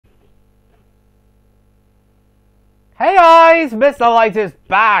Hey guys, Mr. Light is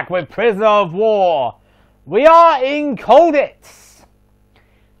back with Prisoner of War. We are in Colditz.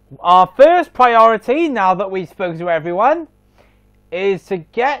 Our first priority, now that we've spoken to everyone, is to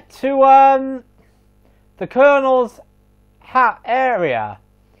get to the Colonel's area.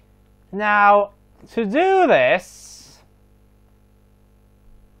 Now, to do this,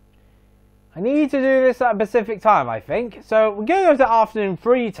 I need to do this at a specific time, I think. So we're going to go to afternoon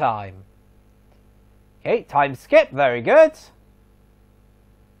free time. Okay, time skip, very good.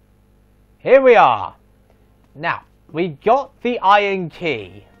 Here we are. Now, we got the iron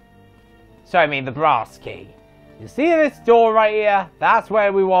key. So, I mean the brass key. You see this door right here? That's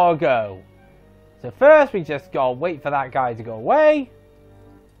where we want to go. So first, we just gotta wait for that guy to go away.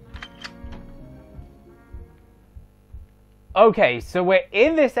 Okay, so we're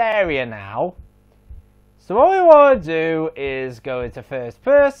in this area now. So what we want to do is go into first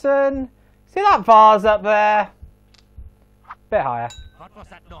person. See that vase up there? Bit higher. What was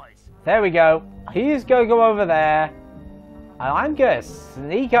that noise? There we go. He's going to go over there. And I'm going to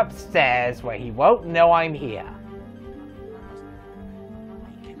sneak upstairs where he won't know I'm here.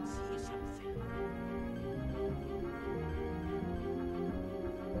 I can see something.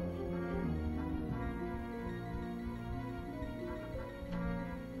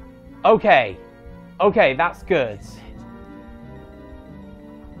 Okay. Okay, that's good.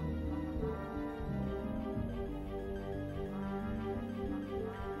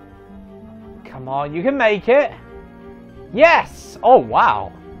 Come on, you can make it. Yes! Oh,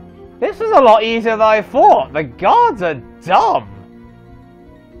 wow. This was a lot easier than I thought. The guards are dumb.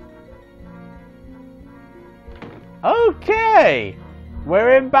 Okay.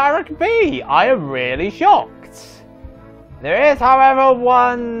 We're in Barrack B. I am really shocked. There is, however,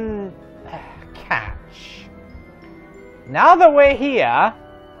 one catch. Now that we're here,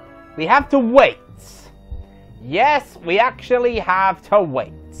 we have to wait. Yes, we actually have to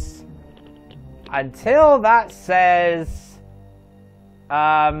wait. Until that says,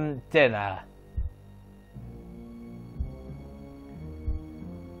 dinner.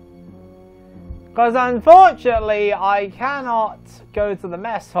 Because unfortunately, I cannot go to the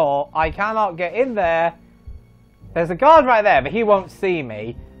mess hall. I cannot get in there. There's a guard right there, but he won't see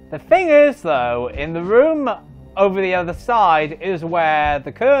me. The thing is, though, in the room over the other side is where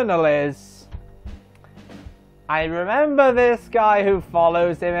the Colonel is. I remember this guy who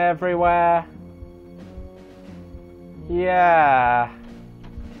follows him everywhere. Yeah.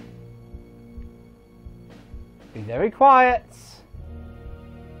 Be very quiet.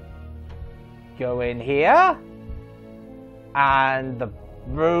 Go in here. And the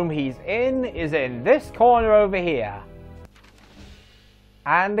room he's in is in this corner over here.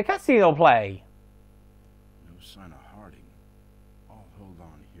 And the cutscene will play. No sign of Harding. I'll hold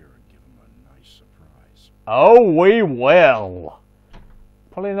on here and give him a nice surprise. Oh, we will.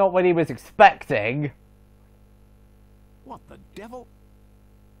 Probably not what he was expecting. What the devil?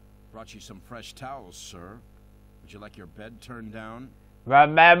 Brought you some fresh towels, sir. Would you like your bed turned down?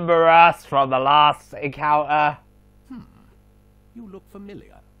 Remember us from the last encounter? You look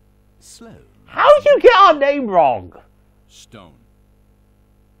familiar. Sloane. How'd you get our name wrong? Stone.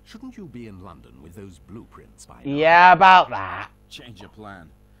 Shouldn't you be in London with those blueprints by now? Yeah, about that. Change of plan.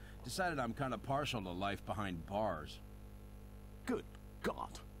 Decided I'm kind of partial to life behind bars. Good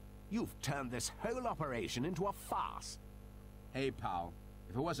God. You've turned this whole operation into a farce. Hey, pal.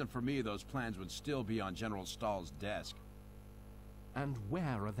 If it wasn't for me, those plans would still be on General Stahl's desk. And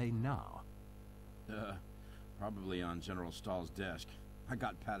where are they now? Probably on General Stahl's desk. I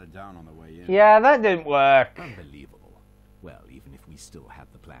got patted down on the way in. Yeah, that didn't work. Unbelievable. Well, even if we still had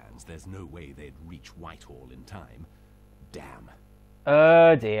the plans, there's no way they'd reach Whitehall in time. Damn.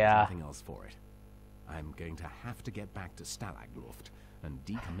 Oh dear. Nothing else for it. I'm going to have to get back to Stalagluft and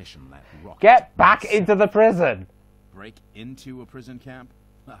decommission that rocket. Get back into the prison. Break into a prison camp?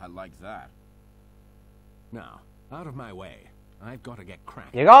 I like that. Now, out of my way. I've got to get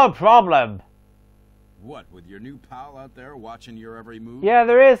cracking. You got a problem. What, with your new pal out there watching your every move? Yeah,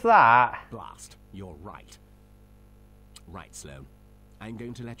 there is that. Blast. You're right. Right, Sloane. I'm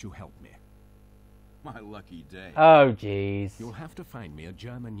going to let you help me. My lucky day. Oh, jeez. You'll have to find me a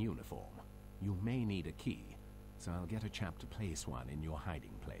German uniform. You may need a key, so I'll get a chap to place one in your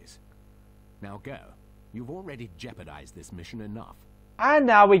hiding place. Now go. You've already jeopardized this mission enough. And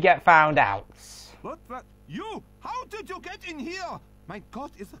now we get found out. What? You? How did you get in here? My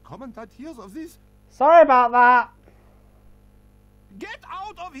God, is the Commandant here of this? Sorry about that. Get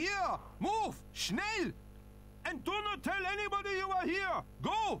out of here! Move! Schnell! And do not tell anybody you are here!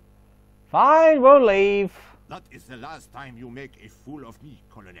 Go! Fine, we'll leave. That is the last time you make a fool of me,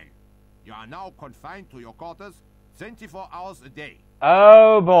 Colonel. You are now confined to your quarters 24 hours a day.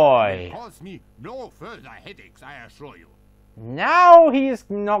 Oh boy. Cause me no further headaches, I assure you. Now he's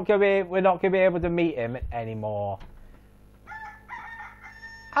not gonna be. We're not gonna be able to meet him anymore.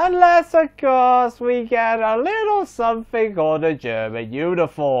 Unless, of course, we get a little something called a German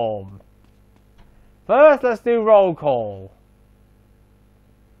uniform. First, let's do roll call.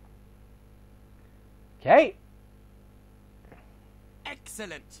 Okay.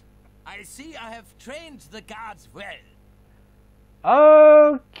 Excellent. I see I have trained the guards well.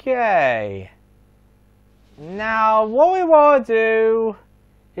 Okay. Now, what we want to do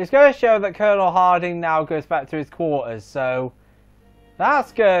is going to show that Colonel Harding now goes back to his quarters, so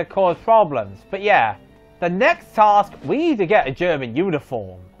that's going to cause problems. But yeah, the next task, we need to get a German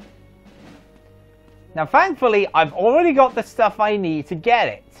uniform. Now, thankfully, I've already got the stuff I need to get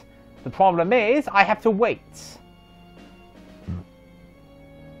it. The problem is, I have to wait.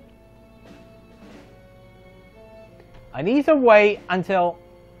 I need to wait until...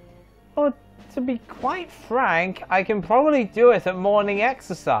 Well, to be quite frank, I can probably do it at morning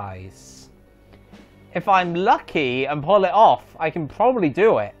exercise. If I'm lucky and pull it off, I can probably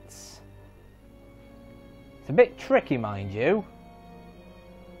do it. It's a bit tricky, mind you.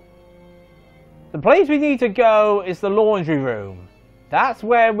 The place we need to go is the laundry room. That's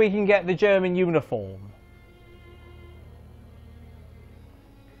where we can get the German uniform.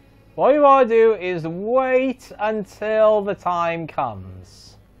 What you want to do is wait until the time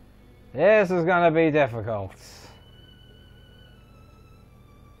comes. This is going to be difficult.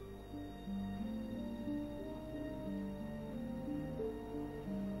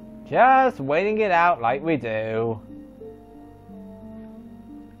 Just waiting it out like we do.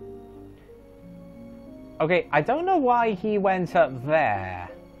 Okay, I don't know why he went up there.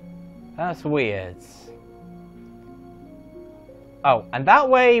 That's weird. Oh, and that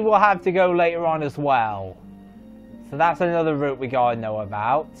way we'll have to go later on as well. So that's another route we gotta know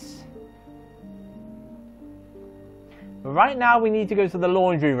about. But right now we need to go to the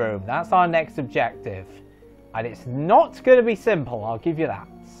laundry room. That's our next objective. And it's not gonna be simple, I'll give you that.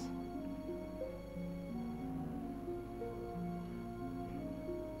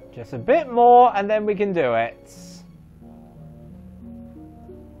 Just a bit more and then we can do it.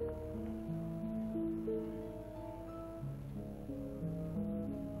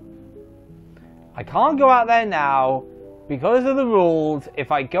 I can't go out there now because of the rules. If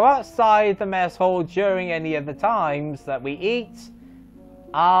I go outside the mess hall during any of the times that we eat,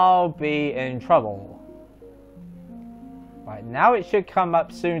 I'll be in trouble. Right, now it should come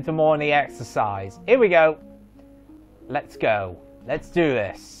up soon to morning exercise. Here we go. Let's go. Let's do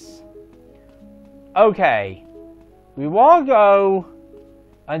this. Okay. We want to go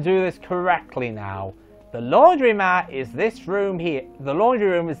and do this correctly now. The laundromat is this room here. The laundry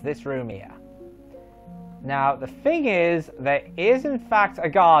room is this room here. Now, the thing is, there is in fact a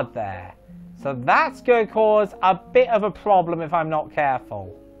guard there. So that's going to cause a bit of a problem if I'm not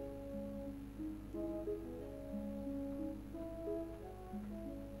careful.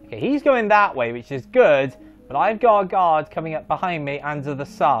 Okay, he's going that way, which is good. But I've got a guard coming up behind me and to the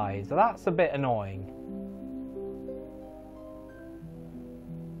side. So that's a bit annoying.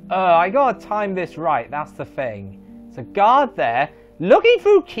 I got to time this right. That's the thing. There's a guard there. Looking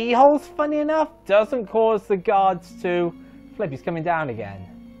through keyholes, funny enough, doesn't cause the guards to... Flip, he's coming down again.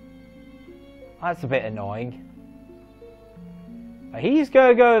 That's a bit annoying. He's going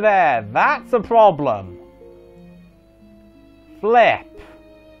to go there. That's a problem. Flip.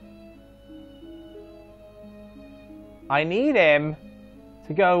 I need him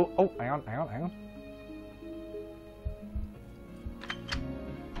to go... Oh, hang on.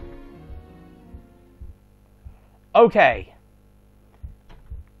 Okay.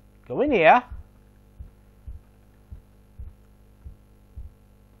 Go in here.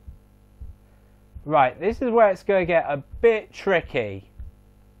 Right, this is where it's going to get a bit tricky.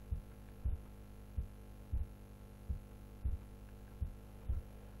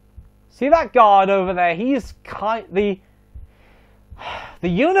 See that guard over there? He's kind the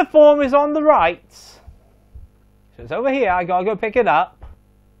uniform is on the right. So it's over here. I gotta go pick it up.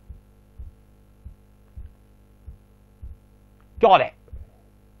 Got it.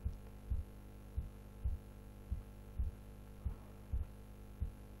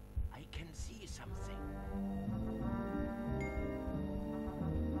 I can see something.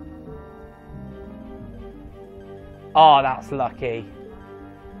 Oh, that's lucky.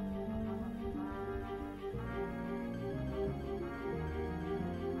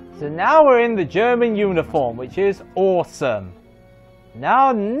 So now we're in the German uniform, which is awesome.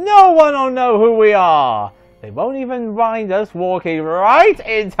 Now no one will know who we are. They won't even mind us walking right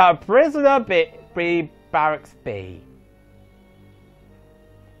into prisoner Barracks B.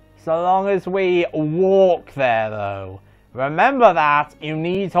 So long as we walk there, though. Remember that, you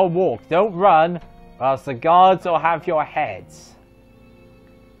need to walk. Don't run, or else the guards will have your heads.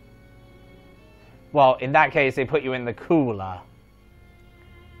 Well, in that case, they put you in the cooler.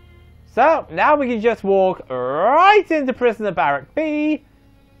 So, now we can just walk right into Prisoner Barrack B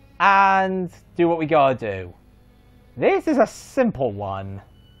and do what we gotta do. This is a simple one.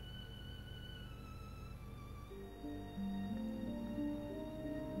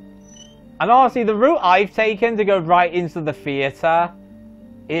 And honestly, the route I've taken to go right into the theatre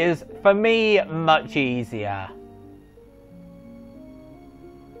is, for me, much easier.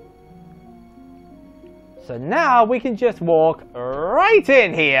 So now we can just walk right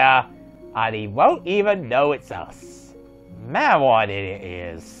in here, and he won't even know it's us. Man, what an idiot he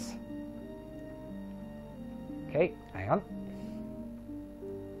is. Okay, hang on.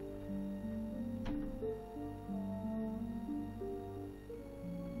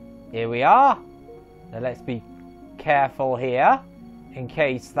 Here we are. Now let's be careful here, in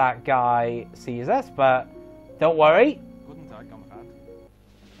case that guy sees us, but don't worry. Guten Tag, Kamerad.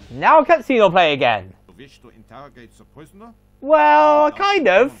 Now cutscene will play again. You wish to interrogate the prisoner? Well, kind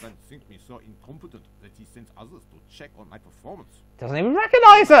of. Don't think me so incompetent that he sends others to check on my performance. Doesn't even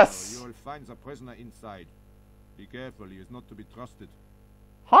recognize us. So you will find the prisoner inside. Be careful, he is not to be trusted.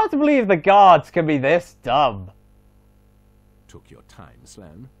 Hard to believe the guards can be this dumb. Took your time,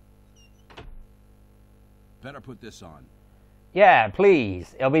 Sloan. Better put this on. Yeah,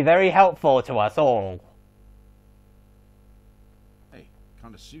 please. It'll be very helpful to us all. Hey,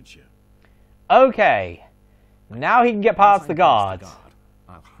 kinda suits you. Okay. Now he can get past the guards.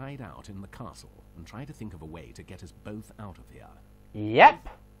 I'll hide out in the castle and try to think of a way to get us both out of here. Yep.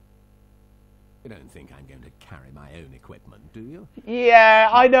 You don't think I'm going to carry my own equipment, do you? Yeah,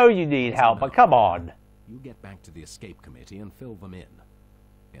 I know you need help, but come on. You get back to the escape committee and fill them in.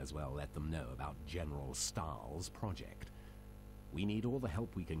 May as well let them know about General Stahl's project. We need all the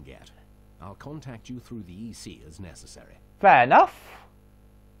help we can get. I'll contact you through the EC as necessary. Fair enough.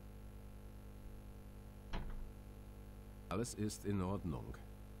 Alles ist in Ordnung.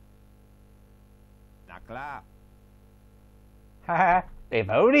 Na klar. Haha. If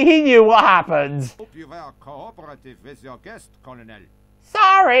only he knew what happens. Hope you were cooperative with your guest, Colonel.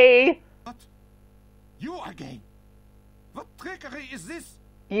 Sorry. What? You again? What trickery is this?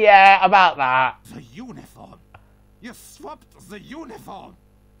 Yeah, about that. The uniform. You swapped the uniform.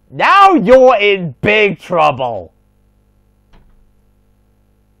 Now you're in big trouble.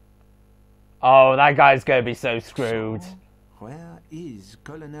 Oh, that guy's gonna be so screwed. So, where is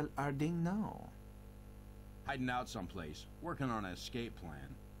Colonel Harding now? Hiding out someplace, working on an escape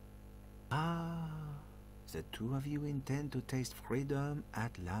plan. Ah, the two of you intend to taste freedom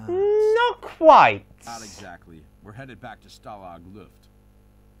at last. Not quite. Not exactly. We're headed back to Stalag Luft.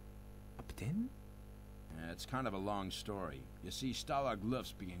 Captain? Yeah, it's kind of a long story. You see, Stalag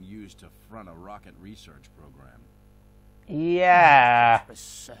Luft's being used to front a rocket research program. Yeah.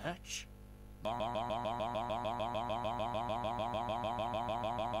 Research?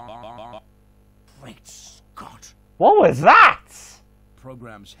 Great Scott. What was that?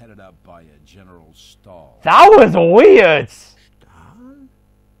 Program's headed up by a General Stahl. That was weird. Stahl?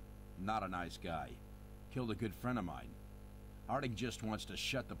 Not a nice guy. Killed a good friend of mine. Harding just wants to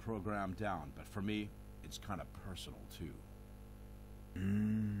shut the program down, but for me, it's kind of personal too.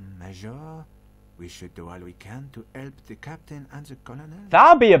 Major, we should do all we can to help the captain and the colonel.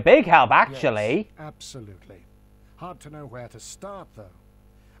 That'd be a big help, actually. Yes, absolutely. Hard to know where to start, though.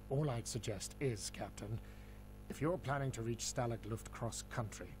 All I'd suggest is, Captain, if you're planning to reach Stalag Luft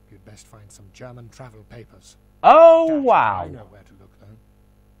cross-country, you'd best find some German travel papers. Oh, Dash, wow. I know where to look, though.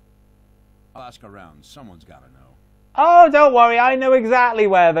 I'll ask around. Someone's gotta know. Oh, don't worry. I know exactly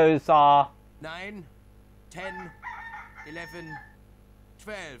where those are. 9, 10, 11,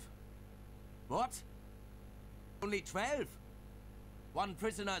 12. What? Only 12? One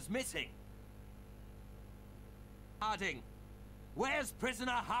prisoner's missing. Harding. Where's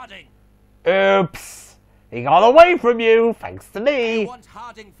prisoner Harding? Oops. He got away from you, thanks to I me. want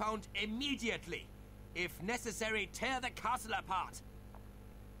Harding found immediately. If necessary, tear the castle apart.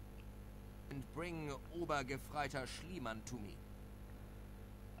 And bring Obergefreiter Schliemann to me.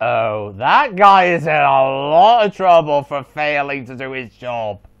 Oh, that guy is in a lot of trouble for failing to do his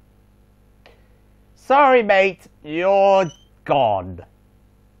job. Sorry, mate. You're gone.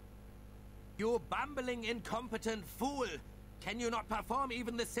 You bumbling, incompetent fool! Can you not perform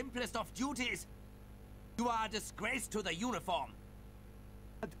even the simplest of duties? You are a disgrace to the uniform.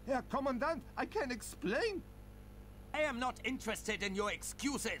 Herr Kommandant, I can explain. I am not interested in your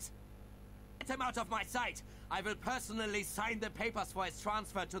excuses. Get him out of my sight. I will personally sign the papers for his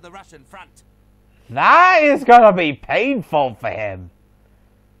transfer to the Russian front. That is gonna be painful for him.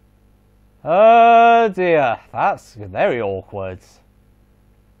 Oh dear, that's very awkward.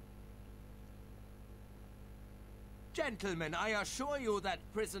 Gentlemen, I assure you that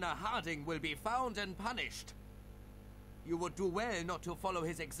prisoner Harding will be found and punished. You would do well not to follow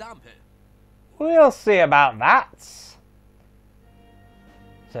his example. We'll see about that.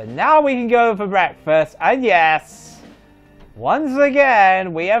 So now we can go for breakfast, and yes, once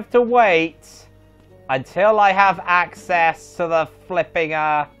again, we have to wait until I have access to the flipping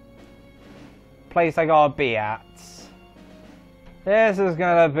place I gotta be at. This is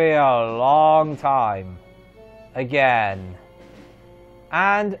gonna be a long time. Again.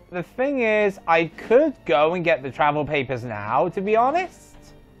 And the thing is, I could go and get the travel papers now, to be honest.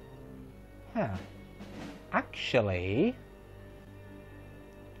 Huh. Actually,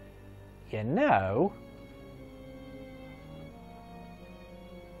 you know,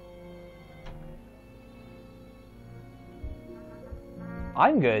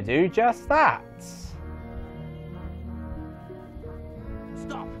 I'm gonna do just that.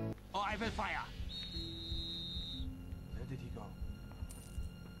 Stop, or I will fire. Where did he go?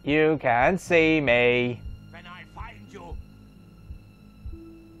 You can see me. When I find you.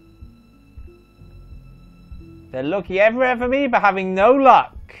 They're looking everywhere for me, but having no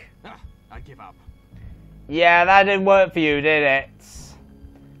luck. I give up. Yeah, that didn't work for you, did it?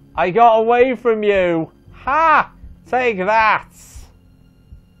 I got away from you. Ha! Take that.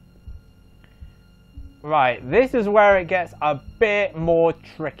 Right, this is where it gets a bit more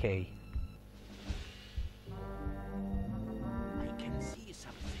tricky. I can see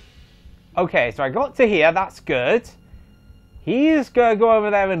something. Okay, so I got to here, that's good. He's gonna go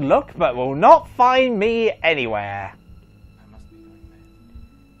over there and look, but will not find me anywhere. I must be going mad.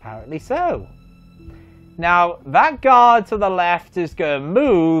 Apparently so. Now, that guard to the left is gonna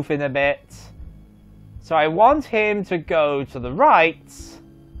move in a bit. So I want him to go to the right.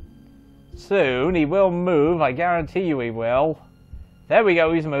 Soon, he will move, I guarantee you he will. There we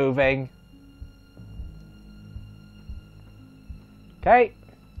go, he's moving. Okay.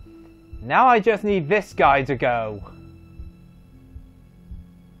 Now I just need this guy to go.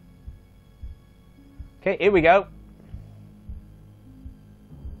 Okay, here we go.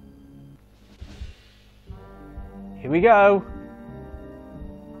 Here we go.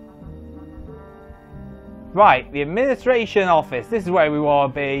 Right, the administration office. This is where we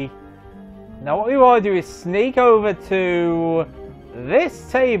want to be. Now what we want to do is sneak over to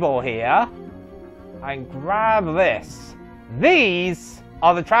this table here and grab this. These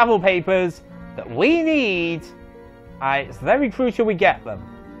are the travel papers that we need, and it's very crucial we get them.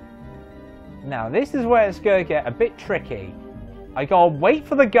 Now this is where it's going to get a bit tricky. I gotta wait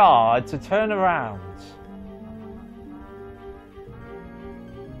for the guard to turn around.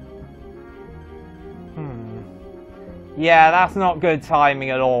 Yeah, that's not good timing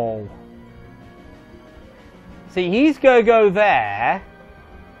at all. See, he's gonna go there,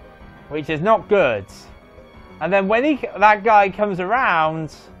 which is not good. And then when that guy comes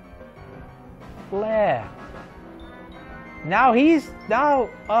around, flare. Now he's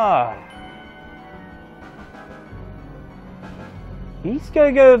he's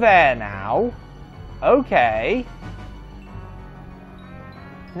gonna go there now. Okay.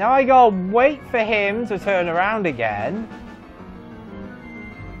 Now I gotta wait for him to turn around again.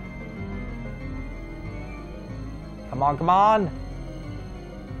 Come on, come on.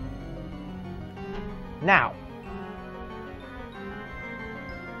 Now.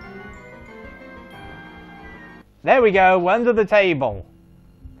 There we go, under the table.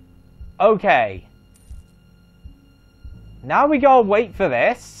 Okay. Now we gotta wait for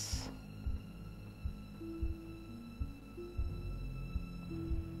this.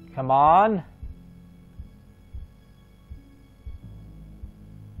 Come on.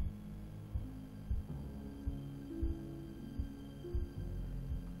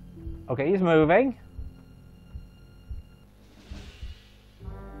 Okay, he's moving.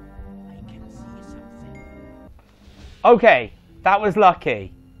 I can see something. Okay, that was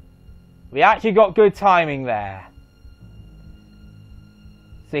lucky. We actually got good timing there.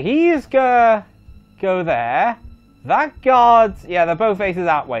 So he's gonna go there. That guard, yeah, they're both facing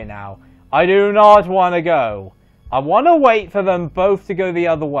that way now. I do not want to go. I want to wait for them both to go the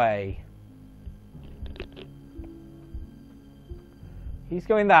other way. He's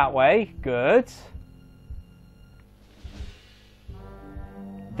going that way. Good.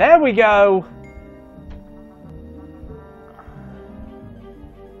 There we go.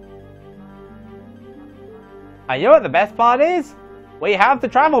 And you know what the best part is? We have the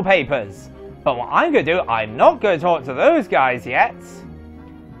travel papers. But what I'm going to do, I'm not going to talk to those guys yet.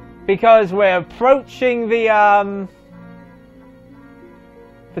 Because we're approaching the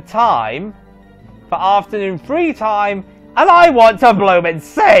time for afternoon free time. And I want to bloom and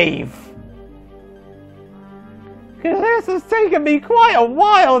save. Because this has taken me quite a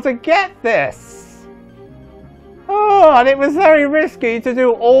while to get this. Oh, and it was very risky to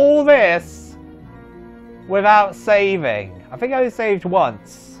do all this without saving. I think I saved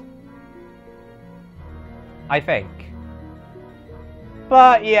once. I think.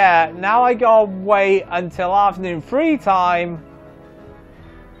 But yeah, now I gotta wait until afternoon free time.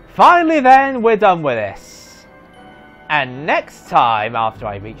 Finally then, we're done with this. And next time, after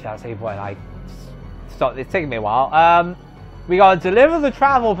I reach that save point, it's taking me a while. We gotta deliver the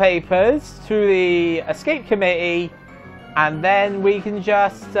travel papers to the escape committee, and then we can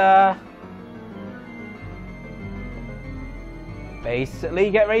just basically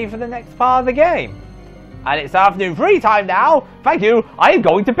get ready for the next part of the game. And it's afternoon free time now. Thank you. I am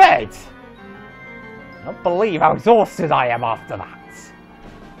going to bed. I don't believe how exhausted I am after that.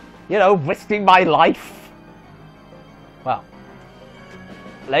 You know, risking my life. Well,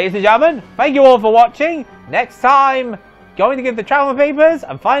 ladies and gentlemen, thank you all for watching. Next time, going to give the travel papers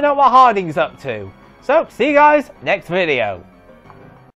and find out what Harding's up to. So, see you guys next video.